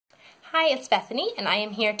Hi, it's Bethany, and I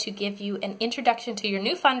am here to give you an introduction to your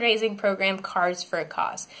new fundraising program, Cards for a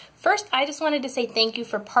Cause. First, I just wanted to say thank you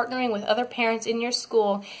for partnering with other parents in your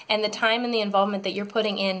school and the time and the involvement that you're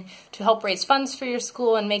putting in to help raise funds for your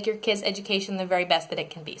school and make your kids' education the very best that it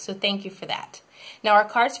can be. So thank you for that. Now, our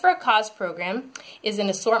Cards for a Cause program is an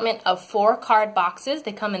assortment of 4 card boxes.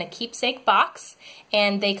 They come in a keepsake box,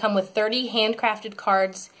 and they come with 30 handcrafted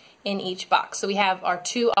cards in each box. So we have our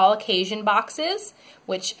 2 all-occasion boxes,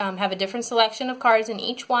 which have a different selection of cards in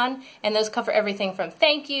each one, and those cover everything from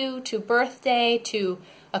thank you to birthday to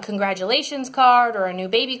a congratulations card or a new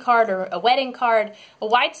baby card or a wedding card, a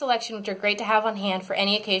wide selection which are great to have on hand for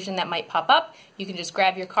any occasion that might pop up. You can just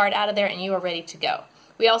grab your card out of there and you are ready to go.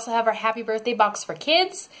 We also have our happy birthday box for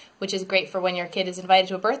kids, which is great for when your kid is invited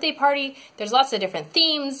to a birthday party. There's lots of different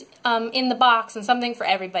themes in the box and something for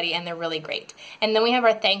everybody, and they're really great. And then we have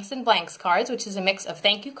our thanks and blanks cards, which is a mix of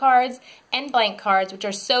thank you cards and blank cards, which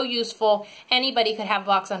are so useful. Anybody could have a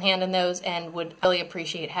box on hand in those and would really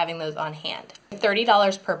appreciate having those on hand.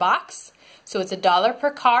 $30 per box. So it's $1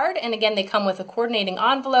 per card, and again, they come with a coordinating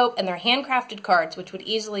envelope, and they're handcrafted cards, which would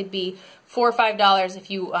easily be $4 or $5 if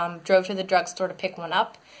you drove to the drugstore to pick one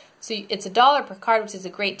up. So it's $1 per card, which is a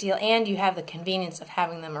great deal, and you have the convenience of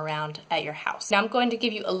having them around at your house. Now I'm going to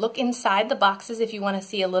give you a look inside the boxes if you want to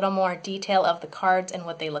see a little more detail of the cards and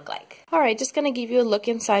what they look like. Alright, just going to give you a look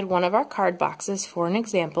inside one of our card boxes for an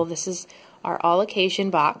example. This is our all-occasion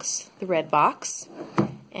box, the red box.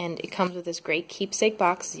 And it comes with this great keepsake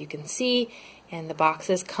box, as you can see, and the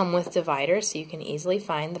boxes come with dividers so you can easily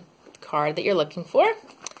find the card that you're looking for.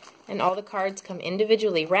 And all the cards come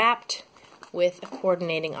individually wrapped with a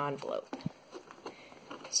coordinating envelope.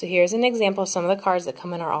 So here's an example of some of the cards that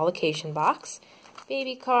come in our all-occasion box.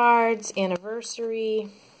 Baby cards,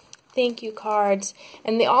 anniversary, thank you cards,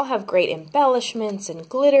 and they all have great embellishments and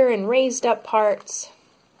glitter and raised up parts.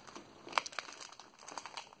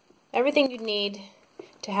 Everything you need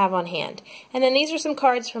to have on hand. And then these are some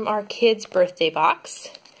cards from our kids' birthday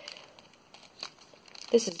box.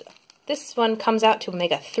 This one comes out to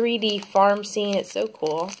make a 3D farm scene. It's so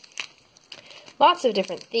cool. Lots of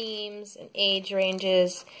different themes and age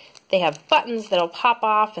ranges. They have buttons that'll pop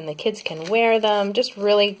off and the kids can wear them. Just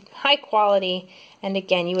really high quality. And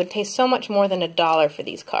again, you would pay so much more than $1 for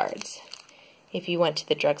these cards if you went to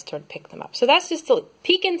the drugstore to pick them up. So that's just a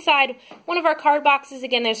peek inside one of our card boxes.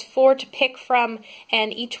 Again, there's 4 to pick from,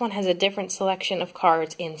 and each one has a different selection of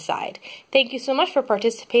cards inside. Thank you so much for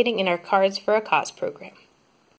participating in our Cards for a Cause program.